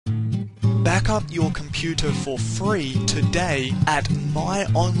Backup your computer for free today at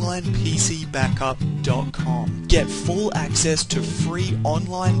myonlinepcbackup.com. Get full access to free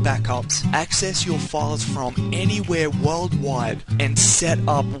online backups, access your files from anywhere worldwide, and set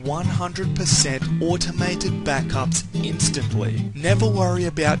up 100% automated backups instantly. Never worry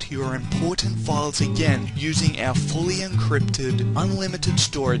about your important files again using our fully encrypted, unlimited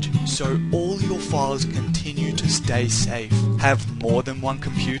storage so all your files continue to stay safe. Have more than one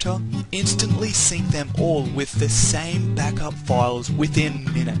computer? Instantly sync them all with the same backup files within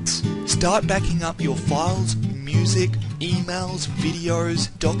minutes. Start backing up your files, music, emails, videos,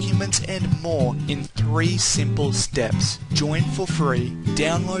 documents and more in 3 simple steps. Join for free,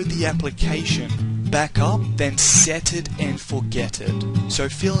 download the application, backup, then set it and forget it. So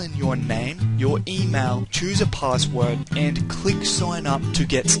fill in your name, your email, choose a password and click sign up to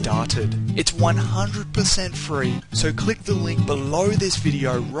get started. It's 100% free, so click the link below this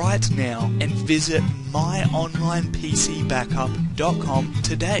video right now and visit myonlinepcbackup.com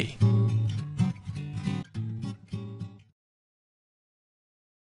today.